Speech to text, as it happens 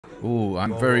Oh,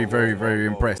 I'm very, very, very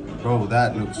impressed. Bro,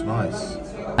 that looks nice.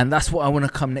 And that's what I want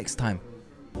to come next time.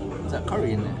 Is that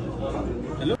curry in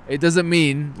there? It doesn't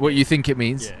mean what you think it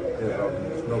means.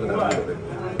 Yeah.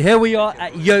 Here we are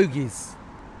at Yogiz.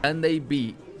 And they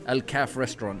beat Al-Kaf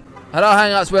Restaurant.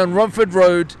 HalalHangouts, we're on Romford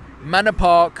Road, Manor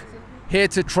Park, here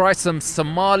to try some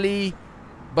Somali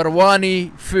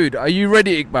Barawani food. Are you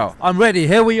ready, Iqbal? I'm ready.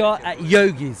 Here we are at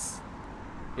Yogiz.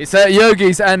 It's at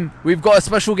Yogi's, and we've got a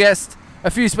special guest, a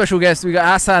few special guests. We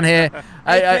got Hassan here.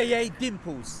 AKA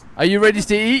Dimples. Are you ready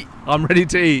to eat? I'm ready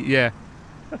to eat, yeah.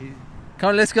 Come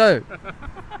on, let's go.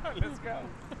 Let's go.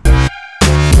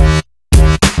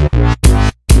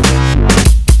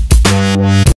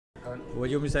 What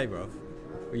do you want me to say, bro?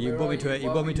 You brought me to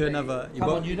another. You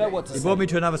brought me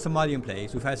to another Somalian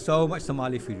place. We've had so much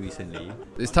Somali food recently.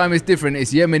 This time it's different.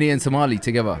 It's Yemeni and Somali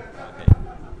together. Okay.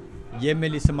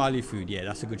 Yemeni Somali food, yeah,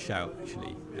 that's a good shout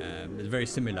actually. It's very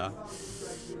similar.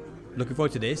 Looking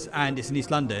forward to this, and it's in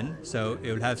East London, so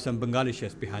it will have some Bengali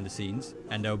chefs behind the scenes,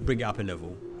 and they'll bring it up a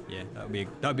level. Yeah, that would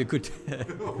be a good, a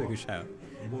good shout.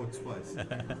 More spice.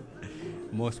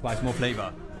 More spice, more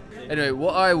flavour. Anyway,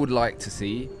 what I would like to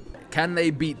see, can they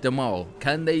beat Damal?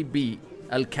 Can they beat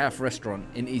Al-Kaf Restaurant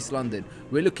in East London?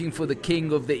 We're looking for the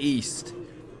king of the East,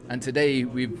 and today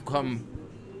we've come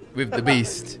with the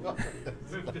beast.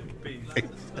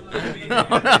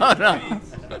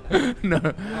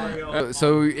 No.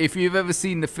 So if you've ever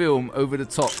seen the film Over the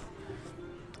Top,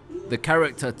 the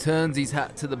character turns his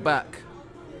hat to the back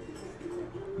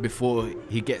before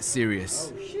he gets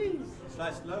serious.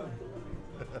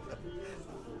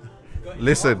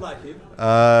 Listen,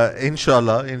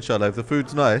 inshallah, if the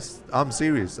food's nice, I'm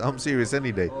serious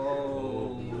any day.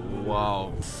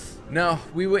 Wow. Now,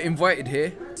 we were invited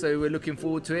here, so we're looking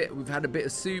forward to it. We've had a bit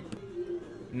of soup.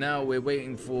 Now we're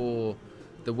waiting for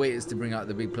the waiters to bring out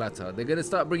the big platter. They're going to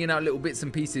start bringing out little bits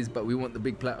and pieces, but we want the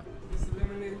big platter.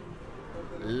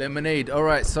 Lemonade. All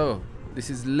right, so this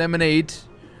is lemonade.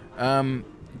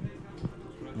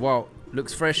 Wow,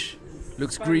 looks fresh,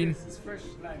 looks green.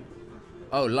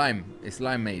 Oh, lime. It's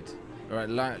limeade. All right,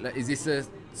 lime. Is this a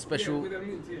special?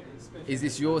 Is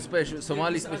this your special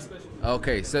Somali special?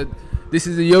 Okay, so this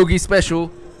is a Yogi special.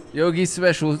 Yogi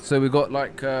special. So we got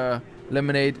like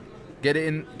lemonade. Get it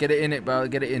in it, Bal.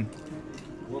 Get it in.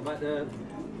 What about the?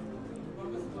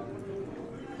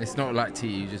 It's not like tea.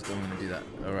 You just don't want to do that.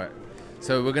 All right.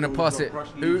 So we're gonna pass it.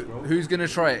 Who's gonna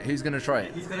try it? Who's gonna try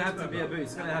it? He's gonna have to be a boo.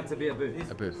 It's gonna have to be a boo.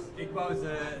 A boo. Iqbal's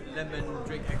a lemon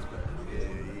drink expert.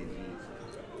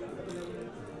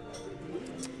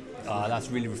 Ah, that's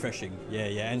really refreshing.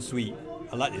 Yeah, and sweet.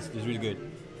 I like this. It's really good.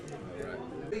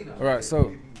 All right,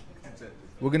 so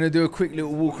we're gonna do a quick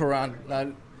little walk around.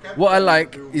 Now, what I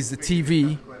like is the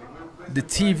TV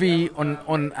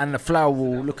on and the flower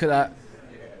wall. Look at that.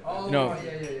 You know,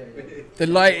 the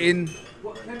lighting.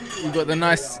 You've got the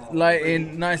nice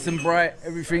lighting, nice and bright.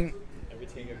 Everything.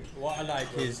 What I like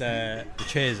is the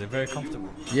chairs are very comfortable.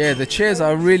 Yeah, the chairs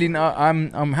are really.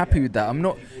 I'm happy with that.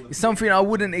 It's something I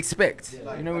wouldn't expect.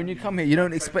 You know, when you come here, you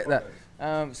don't expect that.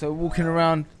 So walking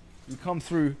around, you come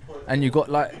through, and you got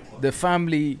like the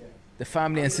family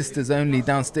and sisters only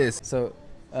downstairs. So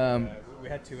we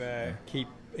had to keep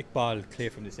Iqbal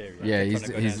clear from this area. Yeah,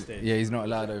 he's not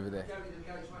allowed over there.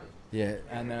 Yeah,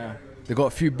 and they got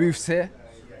a few booths here.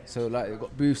 So like they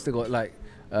got booths, they got like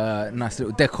nice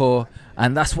little decor,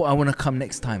 and that's what I want to come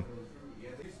next time.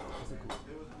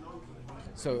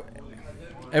 So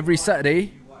every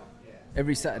Saturday,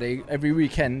 every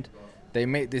weekend, they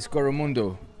make this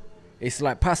goromundo. It's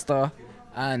like pasta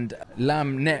and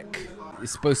lamb neck.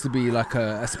 It's supposed to be like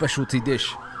a specialty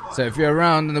dish. So if you're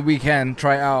around on the weekend,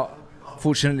 try it out.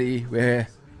 Fortunately, we're here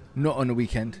not on the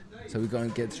weekend, so we're going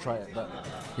to get to try it. But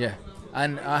yeah,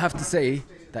 and I have to say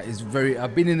that is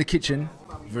I've been in the kitchen,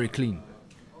 very clean.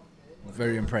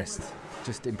 Very impressed.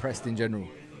 Just impressed in general.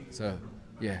 So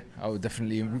yeah, I would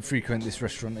definitely frequent this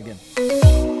restaurant again.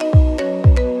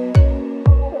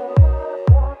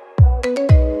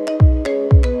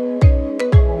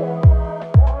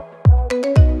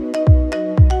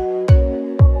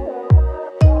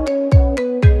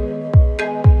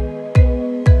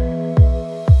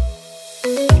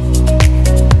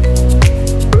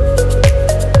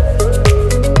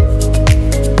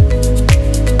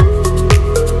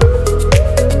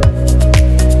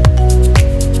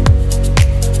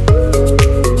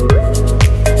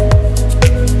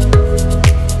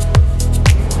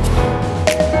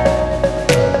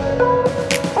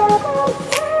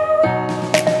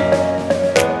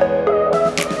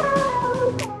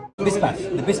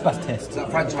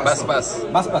 Bas.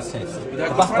 Bas taste. The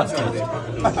bas taste.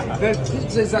 The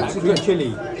pizza is actually Green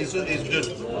chili. It's good.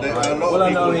 All I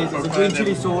know is it's a green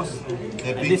chili sauce.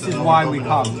 And this is why we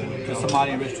come to a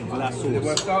Somali restaurant for that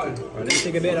sauce. Let me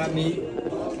take a bit of that meat.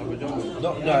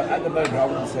 No, at the moment I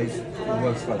wouldn't say it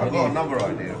works like I've got another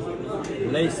idea.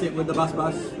 Lace it with the bas.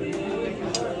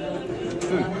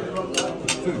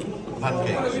 Food.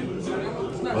 Pancakes.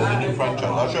 Well, the new franchise.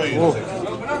 I'll show you in a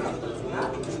second.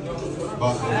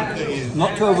 But the good thing is,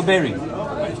 Not too overbearing.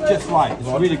 It's just right. It's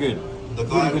really good. the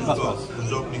guy Really good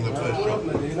who's opening the first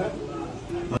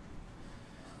shop.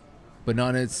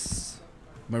 Bananas,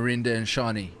 Marinda and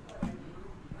Shani.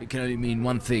 It can only mean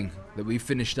one thing, that we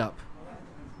finished up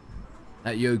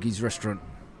at Yogiz Restaurant.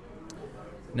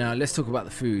 Now let's talk about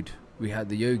the food. We had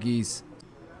the Yogiz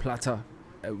Platter,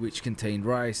 which contained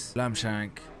rice, lamb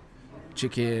shank,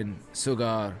 chicken,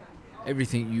 sugaar,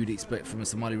 everything you'd expect from a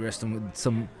Somali restaurant with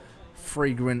some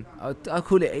fragrant, I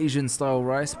call it Asian style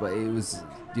rice, but it was,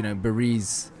 you know,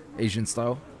 Bari's Asian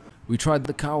style. We tried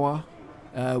the kawa,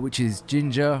 which is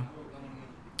ginger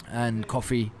and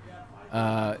coffee.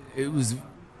 It was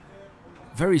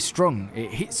very strong.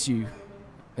 It hits you.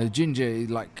 Ginger,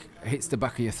 it like hits the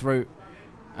back of your throat.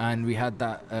 And we had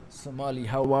that Somali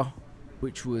halwa,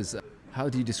 which was, how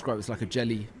do you describe it? It's like a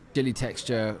jelly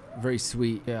texture, very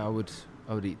sweet. Yeah, I would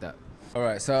eat that. All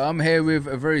right, so I'm here with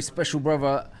a very special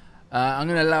brother. I'm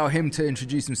going to allow him to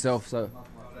introduce himself. So,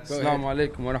 Assalamu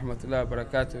alaikum wa rahmatullahi wa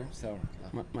barakatuh.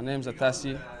 My name's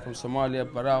Atasi from Somalia,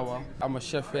 Barawa. I'm a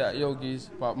chef here at Yogi's,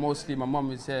 but mostly my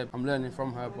mum is here. I'm learning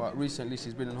from her, but recently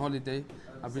she's been on holiday.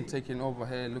 I've been taking over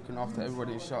here, looking after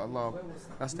everybody, inshallah.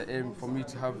 That's the aim for me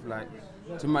to have, like,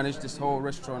 to manage this whole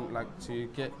restaurant, like, to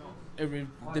get every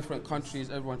different countries,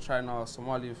 everyone trying our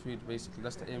Somalian food, basically.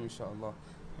 That's the aim, inshallah.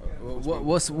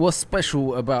 what's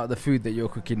special about the food that you're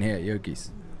cooking here at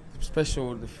Yogi's?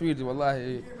 Special, the food,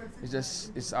 wallahi,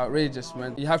 it's outrageous,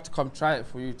 man. You have to come try it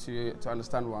for you to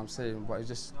understand what I'm saying, but it's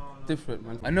just different,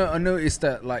 man. I noticed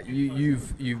that, like,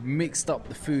 you've mixed up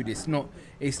the food. It's not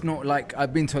like,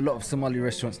 I've been to a lot of Somali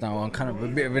restaurants now. I'm kind of a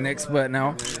bit of an expert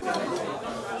now.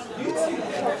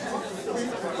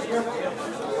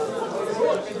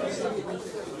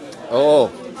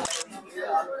 Oh.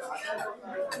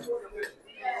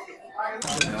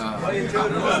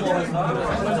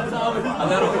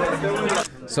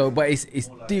 So, but it's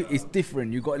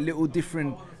different. You've got little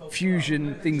different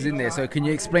fusion things in there. So, can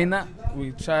you explain that?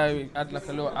 We add like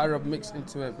a little Arab mix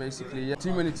into it, basically. Yeah.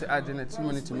 Too many to add in it, too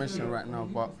many to mention right now.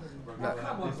 But like,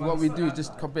 what we do is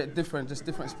just a bit different, just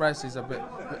different spices a bit.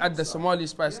 We add the Somali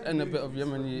spice and a bit of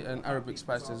Yemeni and Arabic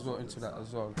spice as well into that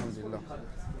as well. Alhamdulillah.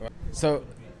 So,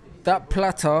 that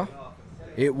platter,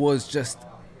 it was just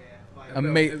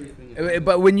amazing.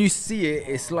 But when you see it,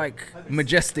 it's like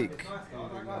majestic.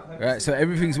 Right, so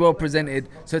everything's well presented.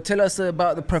 So tell us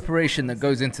about the preparation that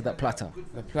goes into that platter.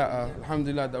 The platter,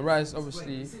 alhamdulillah, the rice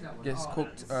obviously gets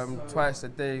cooked twice a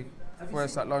day.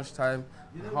 First at lunchtime,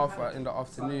 half in the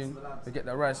afternoon. We get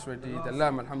the rice ready. The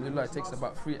lamb, alhamdulillah, it takes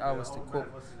about 3 hours to cook.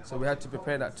 So we had to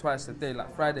prepare that twice a day.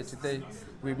 Like Friday today,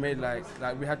 we made like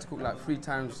we had to cook like 3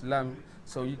 times lamb.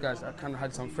 So you guys kind of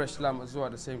had some fresh lamb as well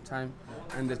at the same time.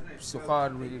 And the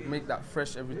succulent, we make that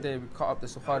fresh every day. We cut up the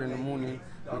succulent in the morning,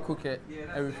 we cook it,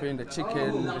 everything. The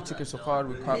chicken succulent,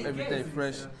 we cut every day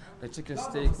fresh. The chicken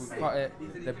steak, we cut it.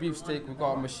 The beef steak, we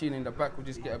got a machine in the back. We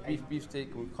just get a beef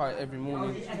steak, we cut it every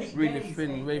morning. Really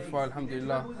thin, wafer,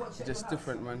 alhamdulillah. It's just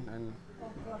different, man. And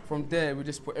from there, we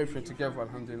just put everything together,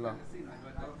 alhamdulillah.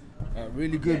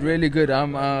 Really good, really good.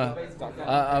 I've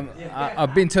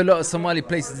been to a lot of Somali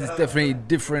places. It's definitely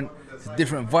different. It's a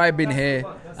different vibe in here,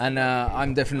 and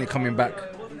I'm definitely coming back.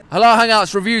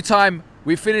 HalalHangouts review time.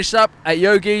 We finished up at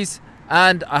Yogi's,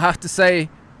 and I have to say,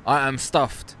 I am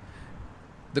stuffed.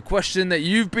 The question that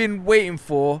you've been waiting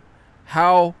for: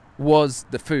 how was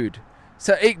the food?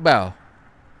 So Iqbal,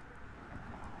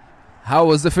 how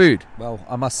was the food? Well,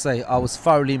 I must say, I was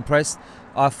thoroughly impressed.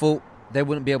 I thought they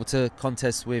wouldn't be able to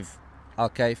contest with our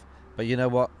cave, but you know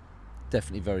what?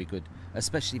 Definitely very good.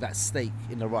 Especially that steak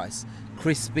in the rice.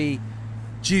 Crispy,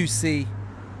 juicy.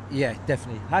 Yeah,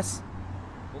 definitely. Has,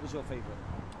 what was your favourite?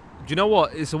 Do you know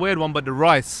what? It's a weird one, but the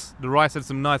rice had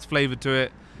some nice flavour to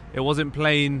it. It wasn't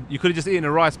plain. You could have just eaten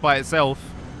the rice by itself.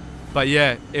 But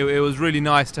yeah, it was really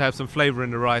nice to have some flavour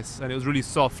in the rice, and it was really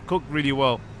soft, cooked really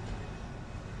well.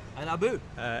 And Abu?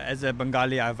 As a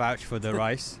Bengali, I vouch for the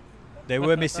rice. They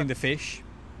were missing the fish,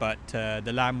 but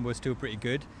the lamb was still pretty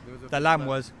good. The lamb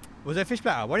was there fish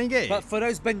platter? Why didn't you get it? But for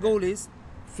those Bengalis,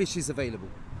 fish is available.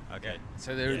 Okay.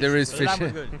 So there is fish. The lamb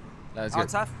was good. That was good.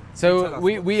 Altaf? So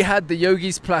we had the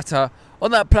Yogi's platter.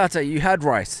 On that platter, you had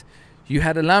rice, you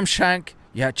had a lamb shank,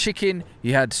 you had chicken,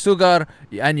 you had sugaar,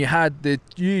 and you had the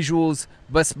usuals,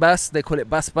 bas, they call it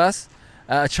bas,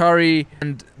 achari,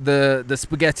 and the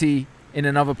spaghetti in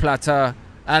another platter,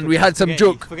 and we had some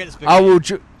juk. I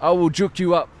will juk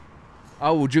you up. I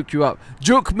will juk you up.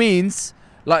 Juk means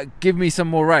like give me some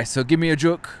more rice. So give me a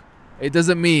juk. It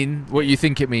doesn't mean what you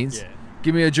think it means. Yeah.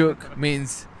 Give me a juk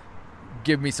means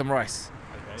give me some rice.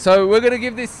 Okay. So we're gonna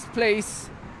give this place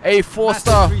a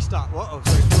 4-star. 3-star. What? Oh,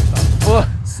 sorry, 4-star.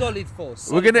 Solid 4.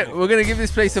 We're gonna give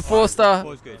this place a 4-star.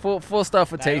 4-star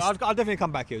for taste. I'll definitely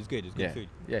come back here. It was good. It was good food.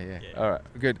 Yeah. All right,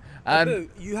 good. And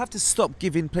You have to stop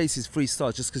giving places 3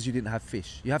 stars just because you didn't have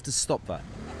fish. You have to stop that.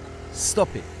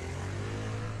 Stop it.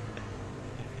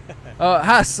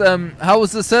 Has, how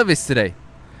was the service today?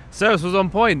 Service was on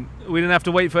point. We didn't have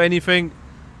to wait for anything.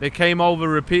 They came over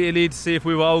repeatedly to see if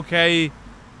we were okay.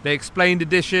 They explained the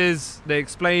dishes. They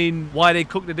explained why they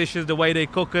cook the dishes the way they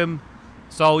cook them.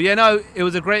 So, yeah, no, it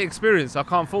was a great experience. I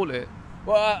can't fault it.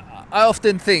 Well, I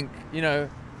often think, you know,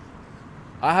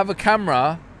 I have a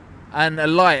camera and a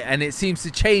light and it seems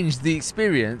to change the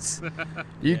experience.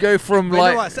 You go from But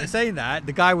like... you know what, saying that,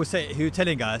 the guy was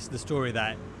telling us the story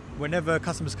that whenever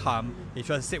customers come, he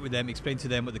tries to sit with them, explain to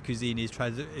them what the cuisine is,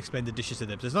 tries to explain the dishes to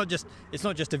them. So it's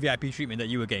not just a VIP treatment that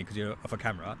you were getting because you're off a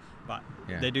camera, but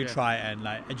they do try and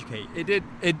like educate.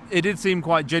 It did seem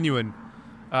quite genuine.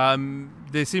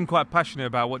 They seem quite passionate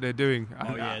about what they're doing,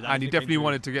 and he definitely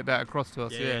wanted to get that across to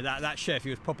us. Yeah. That chef, he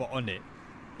was proper on it.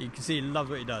 You can see he loves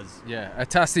what he does. Yeah,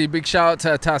 Atassi, big shout out to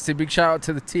Atassi, big shout out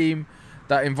to the team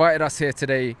that invited us here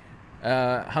today.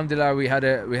 Alhamdulillah, we had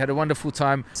a wonderful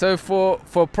time. So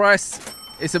for price,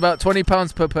 it's about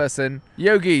 £20 per person.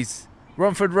 Yogis,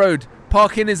 Romford Road.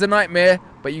 Parking is a nightmare,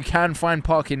 but you can find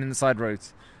parking in the side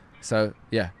roads. So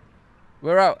yeah,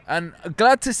 we're out, and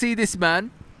glad to see this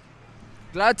man.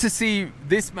 Glad to see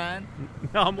this man,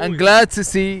 and glad to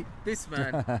see this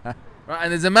man. Right,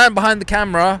 and there's a man behind the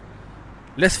camera.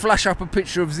 Let's flash up a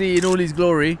picture of Z in all his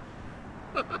glory.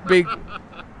 Big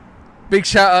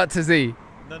shout out to Z.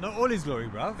 No, not all his glory,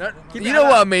 bruv. You know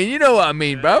what I mean. You know what I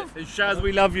mean, bruv. Shaz,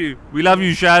 we love you. We love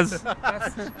you, Shaz.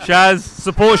 Shaz,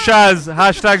 support Shaz.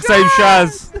 Hashtag save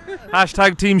Shaz.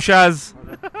 Hashtag team Shaz.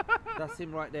 That's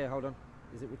him right there. Hold on.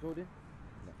 Is it recording?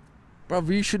 Bruv,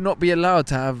 you should not be allowed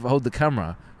to hold the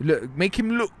camera. Look, make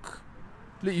him look.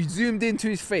 Look, you zoomed into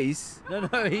his face. No,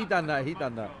 he done that.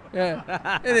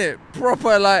 Yeah, innit?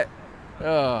 Proper like.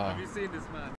 Oh. Have you seen this man?